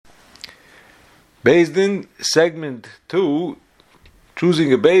Beis Din, segment 2,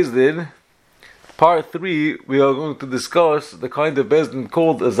 choosing a Beis Din, part 3, we are going to discuss the kind of Beis Din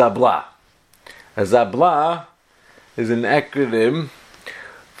called a Zabla. A Zabla is an acronym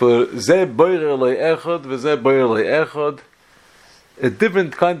for Ze Boirer Le'echad V'Ze Boirer Le'echad, a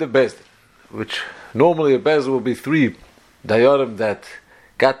different kind of Beis Din, which normally a Beis Din will be 3 dayanim that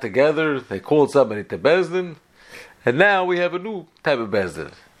got together, they called somebody to Beis Din, and now we have a new type of Beis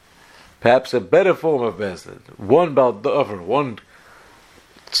Din. Perhaps a better form of Beis Din. One baldover, one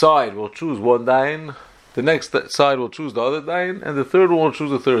side will choose one dayan, the next side will choose the other dayan, and the third one will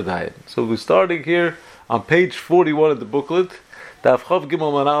choose the third dayan. So we're starting here on page 41 of the booklet, Daf Chav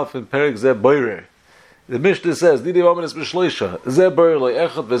Gimel Manalef in Perek Ze Boirer. The Mishnah says, Didi Vamenes B'Shleisha, Ze Boirer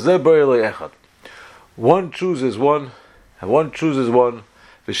Le'echad V'Ze Boirer Le'echad. One chooses one, and one chooses one,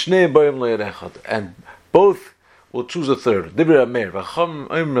 V'Shnei Boirer Le'echad, and both will choose a third. Dibir Ameir.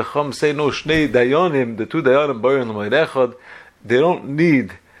 V'cham say no shnei dayanim, the two dayanim boirin l'mayid. They don't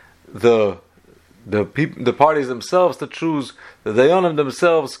need the parties themselves to choose. The dayanim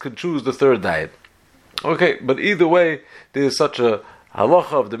themselves could choose the third dayan. Okay, but either way, there is such a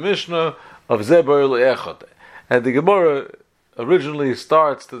halacha of the Mishnah of Ze boirer le'echad. And the Gemara originally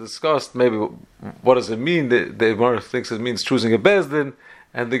starts to discuss maybe what does it mean. The Gemara thinks it means choosing a Beis Din,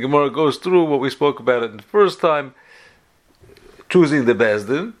 and the Gemara goes through what we spoke about it the first time, choosing the Beis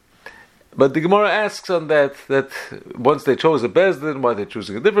Din. But the Gemara asks on that once they chose a Beis Din, why they're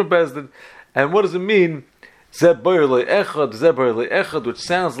choosing a different Beis Din, and what does it mean, Ze boirer le'echad, Ze boirer le'echad, which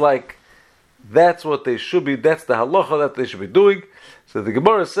sounds like that's what they should be, that's the halacha that they should be doing. So the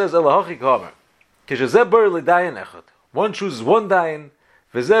Gemara says, Elahachi kamer, Kishe Ze boirer le'dayan echad. One chooses one dayan,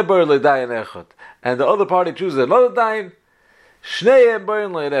 V'Ze boirer le'dayan echad, and the other party chooses another dayan, Shneihem boirer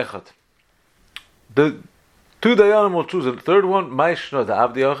le'echad. The two dayanim will choose a third one. Ma'ishna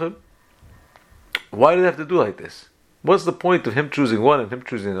da'avdi achim. Why do they have to do like this? What's the point of him choosing one and him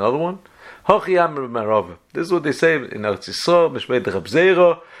choosing another one? Hachi amr marava. This is what they say in Eretz Yisrael, Mishmei Dechab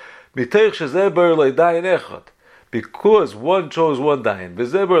Zeira, Miteich shezeh boirer le'dayan echad. Because one chose one dayan,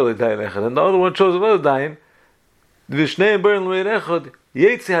 V'Ze boirer le'dayan echad, and the other one chose another dayan, V'Shneihem boirer le'echad,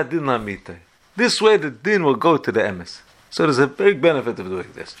 Yetzi hadin la'mitay. This way the din will go to the emes. So there's a big benefit of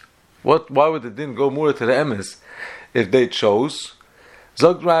doing this. Why would the din go more to the emes if they chose?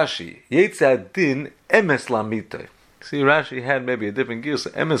 Zog Rashi, Yetzad din emes lamitay. See, Rashi had maybe a different gear. So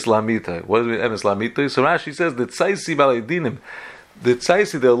emes lamitay. What does it mean emes lamitay? So Rashi says that tzaisi balei the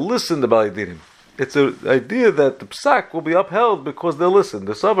tzaisi, they'll listen to balei dinim. It's an idea that the psak will be upheld because they'll listen.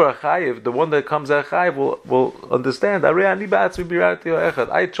 The savar achayiv, the one that comes achayiv, will understand.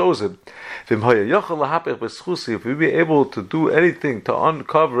 I chose him. If we be able to do anything to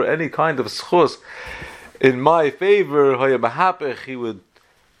uncover any kind of schus in my favor, he would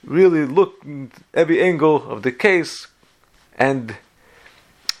really look every angle of the case, and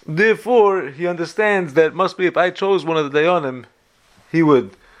therefore he understands that must be if I chose one of the dayanim, he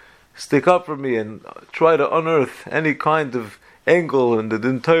would stick up for me and try to unearth any kind of angle in the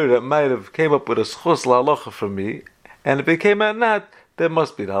Din Torah that might have came up with a schus la'halacha for me, and if it came out not, there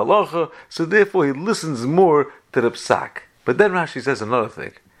must be the halacha, so therefore he listens more to the psak. But then Rashi says another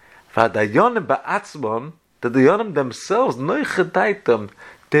thing. V'adayonim ba'atzmon, the dayanim themselves, noichadaitam,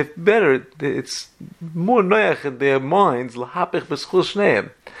 they're better, it's more noyach in their minds, l'hapich b'schus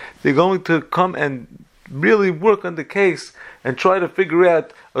shneim. They're going to come and really work on the case and try to figure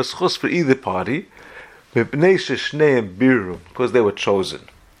out a schus for either party, because they were chosen.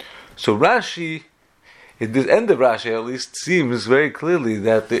 So Rashi, in this end of Rashi at least, seems very clearly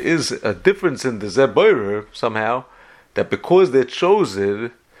that there is a difference in the Ze boirer somehow, that because they're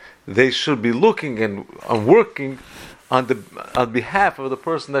chosen, they should be looking and working on behalf of the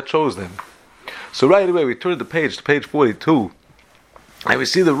person that chose them. So right away we turn the page to page 42, and we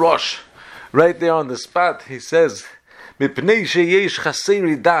see the Rosh right there on the spot. He says, People make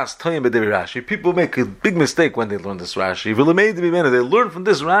a big mistake when they learn this Rashi. They learn from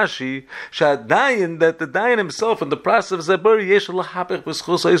this Rashi that the dayan himself in the process of Zabur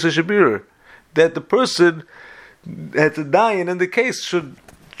that the person at the dayan in the case should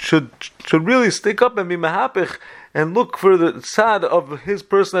really stick up and be mahapich and look for the tzad of his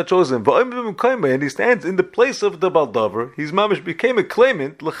person that chose him. And he stands in the place of the baldavar. He's mamish became a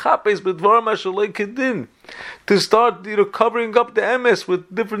claimant to start, covering up the emes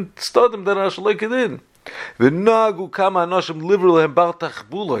with different stadim that are shalei kedin.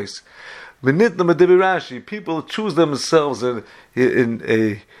 People choose themselves in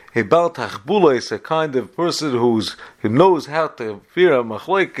a Bal Tachbulos, a kind of person who knows how to fear a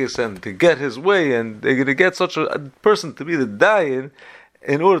machlokes and to get his way, and they're going to get such a person to be the dayan,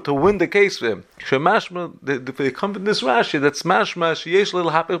 in order to win the case for him. Shemashma, they come from this Rashi, that's mashma sheyesh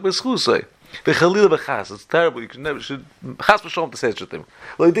little hapich b'schusay. V'chalila b'chas, it's terrible, you should chas v'shalom to say such a thing.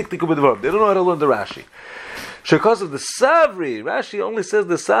 They don't know how to learn the Rashi. Because of the Savri, Rashi only says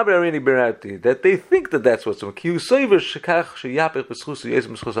the Savri Arini Berati, that they think that that's what's wrong. That's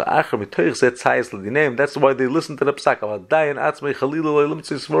why they listen to the Psak.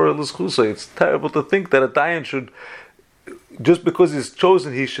 It's terrible to think that a Dayan should, just because he's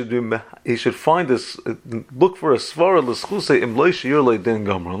chosen, he should find this, look for a svara l'schusay im loy sheyur loy din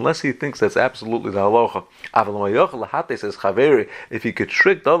gomer, unless he thinks that's absolutely the halacha. Aval mayochel lahate says chaveri, if he could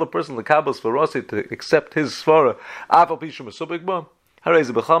trick the other person l'kabel svarasi to accept his svara, aval pishum esubik ba.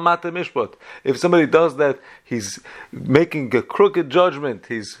 If somebody does that, he's making a crooked judgment.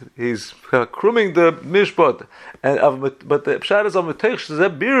 He's krumming the mishpat. But the pshat is on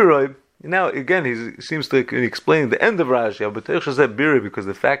the now again he seems to explain the end of Rashi, because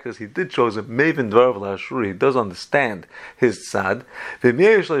the fact is he did choose a maven dvar v'lashuri. He does understand his tzad. If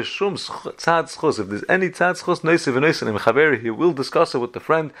there's any tzad schos noisiv and chaveri, he will discuss it with the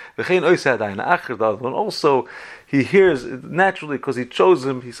friend. And also he hears naturally because he chose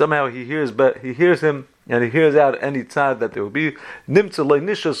him. He hears him. And he hears out any tzad that there will be nimtza loy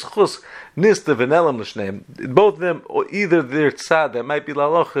nishas chus nista v'nelam l'shneim. Both of them, or either their tzad that might be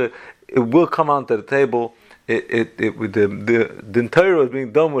lalocha, it will come onto the table. With the Torah is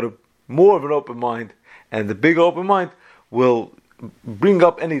being done with more of an open mind, and the big open mind will bring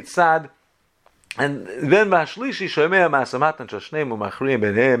up any tzad. And then the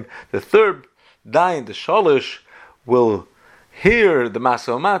third dayan, the shalish, will hear the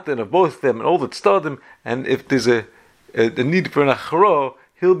masamatan of both of them and all that tzadim, and if there's a need for an achro,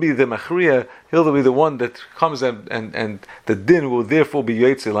 he'll be the machriya, he'll be the one that comes and the din will therefore be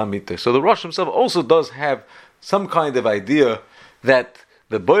yotzei lamita. So the Rosh himself also does have some kind of idea that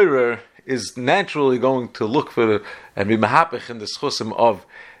the boirer is naturally going to look for and be mahapich in the schusim of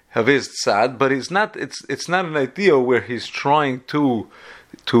his tzad, but it's not an idea where he's trying to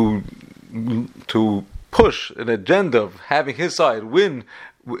push an agenda of having his side win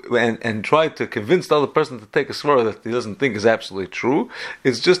and try to convince the other person to take a svara that he doesn't think is absolutely true.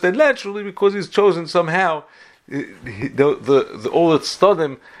 It's just that naturally, because he's chosen somehow, all the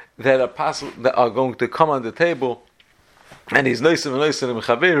studim that are going to come on the table, and he's noisim and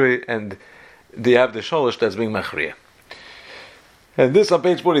chaveri, and they have the sholosh that's being machriya. And this on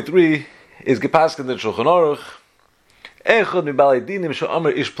page 43 is gepasken in Shulchan Aruch. Echad mi balei dinim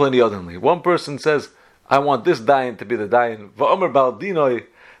she'omer ish pleni yodanli. One person says, I want this dayan to be the dayan. Va'omer bal dinoi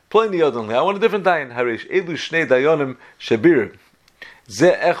pleni yodanli. I want a different dayan. Harish elu shnei dayanim shebir.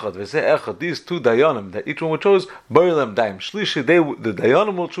 Ze echad v'ze echad. These two dayanim that each one will choose, boilem dayan shlishi. The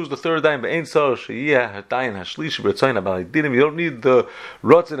dayanim will choose the third dayan. Be'ein sar sheyeh dayan hashlishi b'rtzayin balei dinim. You don't need the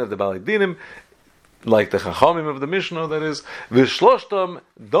rotzin of the balei dinim, like the Chachamim of the Mishnah, that is, V'shloshtam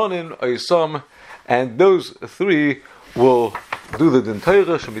donin oisam, and those three will do the din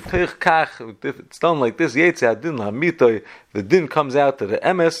Torah, shemiteich kach, it's done like this, Yetzei adin la'mitoi, the din comes out to the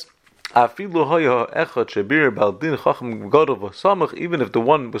emes, afilu hoya echad shebir bal din chacham gadol v'samach, even if the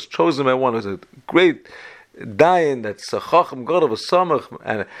one was chosen by one as a great dayan that's a chacham gadol v'samach,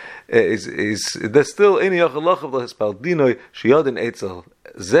 and there's still any yachalachav l'hispal dinoi sheyadin etzel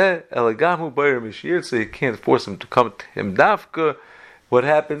ze elagamu bayir mishir, so you can't force him to come to him dafka. What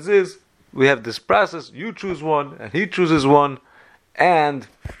happens is we have this process, you choose one and he chooses one, and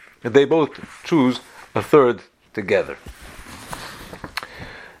they both choose a third together.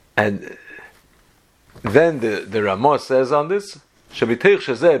 And then the Ramah says on this, Shabiteich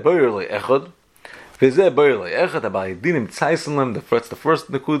shezeh bayir le'echad v'zeh bayir le'echad, ha'ba'alidinim tzaysen lem, that's the first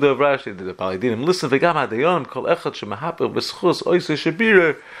nekuda of Rashi, the ba'alidinim listen, v'gam ha'dayanim kol echad shemahapir b'schus oisei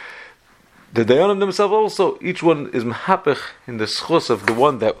shebirer. The dayanim themselves also, each one is mahapich in the schus of the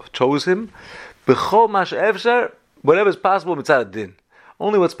one that chose him. B'chol mash efshar, whatever is possible mitzad din.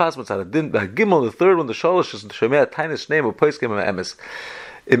 Only what's possible mitzad din. The gimel, the third one, the shalosh is the shemei tainus name of poiskim emes.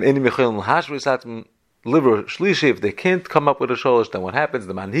 Im eni mechil l'hash v'yisatim liver shlishi. If they can't come up with a shalosh, then what happens?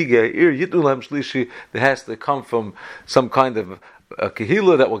 The manhige ir yitulam shlishi. It has to come from some kind of a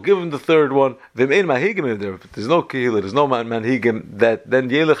kehila that will give him the third one. If there's no kehila, there's no manhigim, that then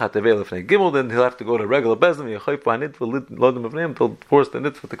yelech hatavel ifnei gimel, then he'll have to go to regular bezdin to force the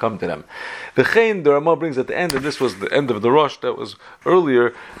nitva to come to them. The Ramah brings at the end, and this was the end of the rush that was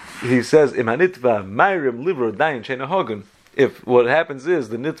earlier. He says im hanitva mayrim liver dayin sheina hagen. If what happens is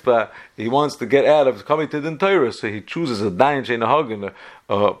the nitva, he wants to get out of coming to the Torah, so he chooses a dayin sheina hagen,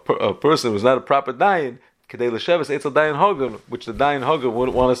 a person who's not a proper dayin, Kedei l'sheves etzel dayan hagan, which the dayan hagan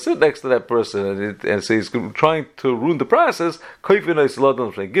wouldn't want to sit next to that person, and so he's trying to ruin the process. Koifin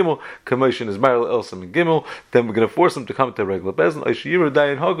oisaladon from Gimel, commotion is married elsam in Gimel. Then we're going to force him to come to a regular bezin. Or sheyir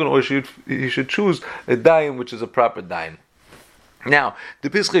dayan hagan, or he should choose a dayan which is a proper dayan. Now, the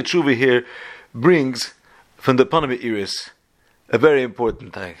Pischei Tshuva here brings from the Panama Iris a very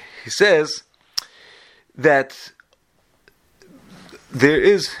important thing. He says that there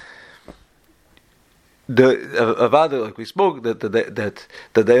is the avada, like we spoke, that the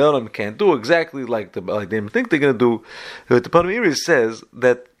dayanim can't do exactly like they think they're going to do. But the Panama Iris says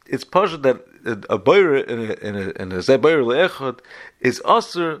that it's partial that a boyer in a zebayr leechad is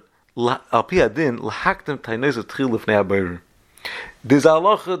aser al pi adin lahaktem tainez tchil lefnei haboyer. There's a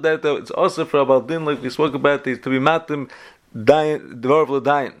halacha that it's also for Abal Din, like we spoke about, is to be matim dayan, dvar of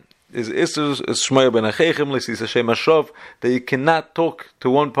dayan. Is Isser Shmaya ben Achechem, is Hashem Hashov, that you cannot talk to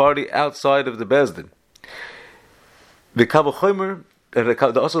one party outside of the Bezdin. The Kavah Chomer,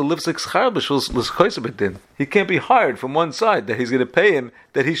 also lives like schar b'shul l'skoisabed din. He can't be hired from one side that he's going to pay him,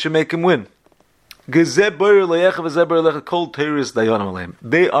 that he should make him win. They are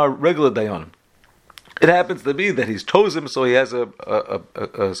regular dayanim. It happens to be that he's chosen, so he has a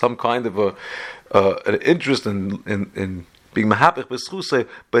some kind of an interest in being mahapich b'schusay,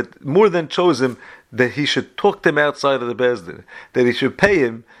 but more than chosen, that he should talk to him outside of the bezdin, that he should pay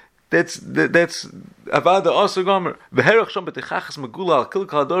him. That's avada also gomer. V'herach sham b'techachas megula al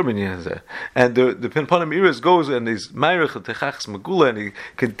kilkal ador b'nyan. And the Pinpanim Iris goes and he's ma'irich b'techachas megula, and he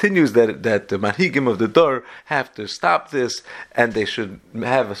continues that the manhigim of the dor have to stop this, and they should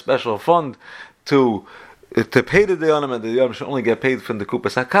have a special fund to pay the dayanim, and the dayanim should only get paid from the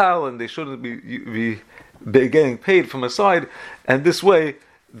kupas hakal, and they shouldn't be getting paid from a side. And this way,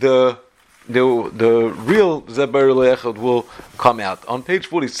 the real Zeber Le'echad will come out. On page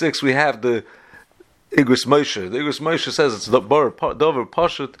 46, we have the Igros Moshe. The Igros Moshe says it's the Dover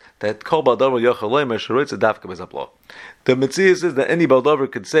Pashut that Kol Baldover Yochel Leimer Sheroitz Adavka Bezablo. The Mitzvah says that any Baldover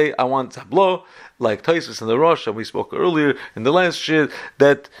could say, I want Zablo, like Taisus and the Rosh, and we spoke earlier in the last shir,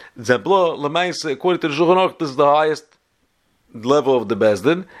 that Zablo, Lamais, according to the Shulchan Aruch, is the highest level of the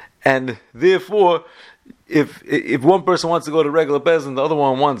Bezdin, and therefore, if one person wants to go to regular Bezdin, the other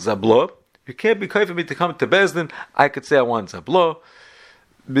one wants Zablo, you can't be kind for me to come to Bezdin. I could say I want Zablo,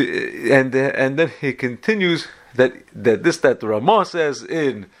 and then he continues that the Ramah says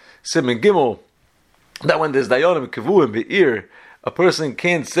in Siman Gimel that when there's dayanim kevuim be'ir, a person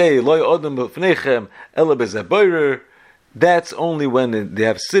can't say loy odem b'fnechem ela bezabayrer. That's only when they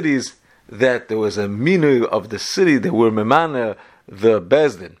have cities that there was a minu of the city that were memana the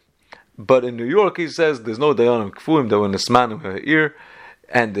Bezdin. But in New York, he says there's no dayanim kevuim that were nesmanu be'ir.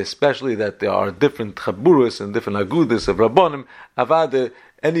 And especially that there are different chaburas and different agudas of rabbanim. Avada,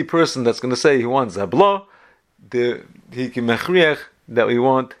 any person that's going to say he wants zablo, he can mechriach that we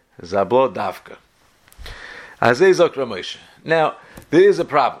want zablo davka. Azay zok Ramoshe. Now there is a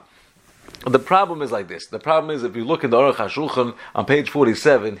problem. The problem is like this. The problem is if you look in the Aruch HaShulchan on page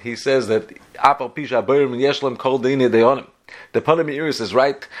 47, he says that apal pisha b'yim yeshlam kol deine deyonim. The Panama Iris is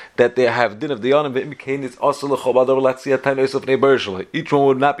right that they have din of the Yonim, but imikain it's also l'chobador latzia time of neighborship. Each one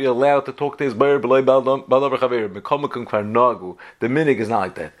would not be allowed to talk to his bar below baldover chaver. Mekomakum kvar nagu. The minig is not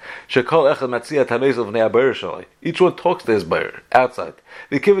like that. Shekol echad matzia tanos of neighborship. Each one talks to his bar outside.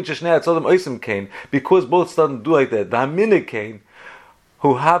 The kivin sheshnei atzadam oisim kain, because both doesn't do like that. The minig kain,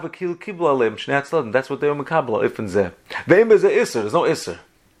 who have a kil kibla alim shnei atzadam. That's what they are mekabla if and zeh. Ve'im is a iser. There's no iser,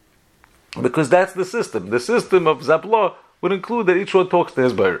 because that's the system. The system of Zablo would include that each one talks to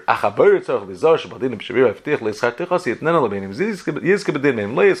his bar. He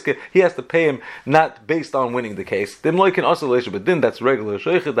has to pay him not based on winning the case. That's regular.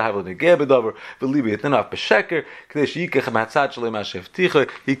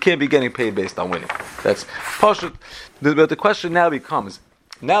 He can't be getting paid based on winning. That's Pashut. But the question now becomes,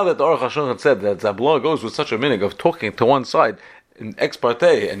 now that the Aruch HaShulchan said that Zablo goes with such a minig of talking to one side in ex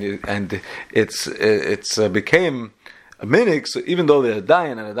parte, and it's became a minig, so even though they're a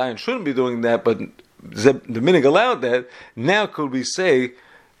dayan, and a dayan shouldn't be doing that, but the minig allowed that, now could we say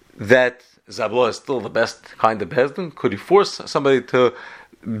that Zablo is still the best kind of bezdin? Could you force somebody to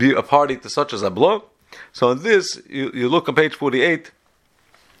be a party to such a Zablo? So on this, you look on page 48,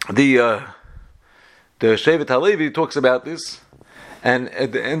 the Shevet HaLevi talks about this, and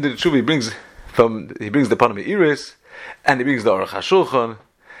at the end of the tshuva he brings the Panama Iris, and he brings the Aruch HaShulchan,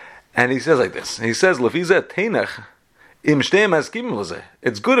 and he says like this. He says, Lefizeh Teinach,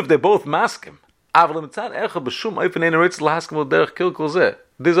 it's good if they both maskim.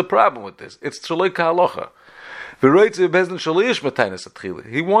 There's a problem with this. It's tzoloi ka'alocha. He wants the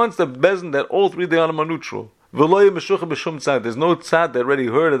bezdin that all three dayanim are neutral. There's no tzad that already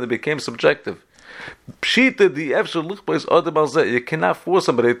heard and it became subjective. Pshita the efshel luchbois adam al zeh. You cannot force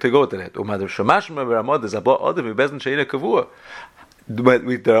somebody to go to that. Umadar shamash me'veramod is abla adam bezdin she'ina kavua. But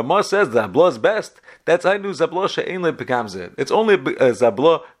the Ramah says the Zabla is best. That's I knew Zabla she'ein le becomes it. It's only a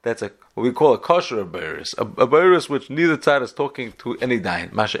Zabla that's what we call a kosher aberis, a aberis which neither side is talking to any dain.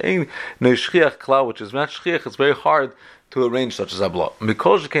 Masha'ein ne'shchiach klau, which is not shchiach. It's very hard to arrange such a Zabla.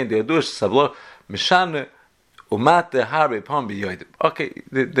 Because you can't do Zabla mishane umate harbe pam biyodim. Okay,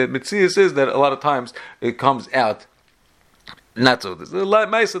 the Metzius is that a lot of times it comes out. Not so. This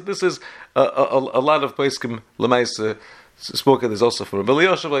is a lot of poskim lemaisa. Spoken there's also for Rabbi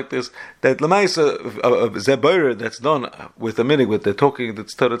Yosef like this that lemaisa zebayr that's done with a minig with the talking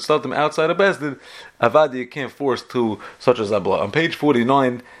that's taught them outside of Bezdin avadi you can't force to such as Zabla. On page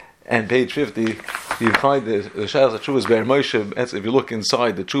 49 and page 50 you find the Shas Tshuvas Be'er Moshe. If you look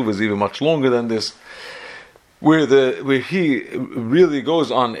inside, the Tshuva is even much longer than this, where he really goes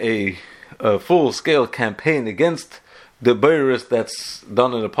on a full scale campaign against the Beiris that's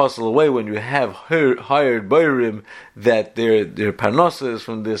done in a possible way when you have hired Beirim that their parnasa is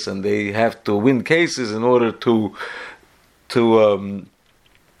from this and they have to win cases in order to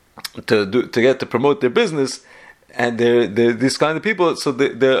get to promote their business, and they're these kind of people. So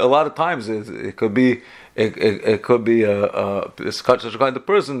there a lot of times it could be such a kind of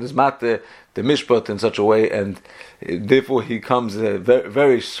person is mat the mishpat in such a way, and therefore he comes very,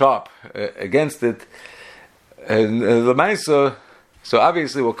 very sharp against it. And the Maisa, so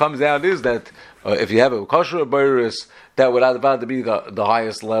obviously what comes out is that if you have a kosher beiris, that would about to be the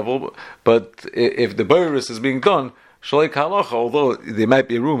highest level. But if the beiris is being done, shalei halacha, although there might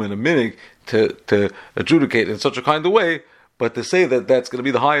be room in a minig to adjudicate in such a kind of way, but to say that that's going to be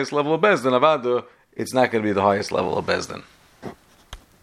the highest level of bezdin avada, it's not going to be the highest level of bezdin.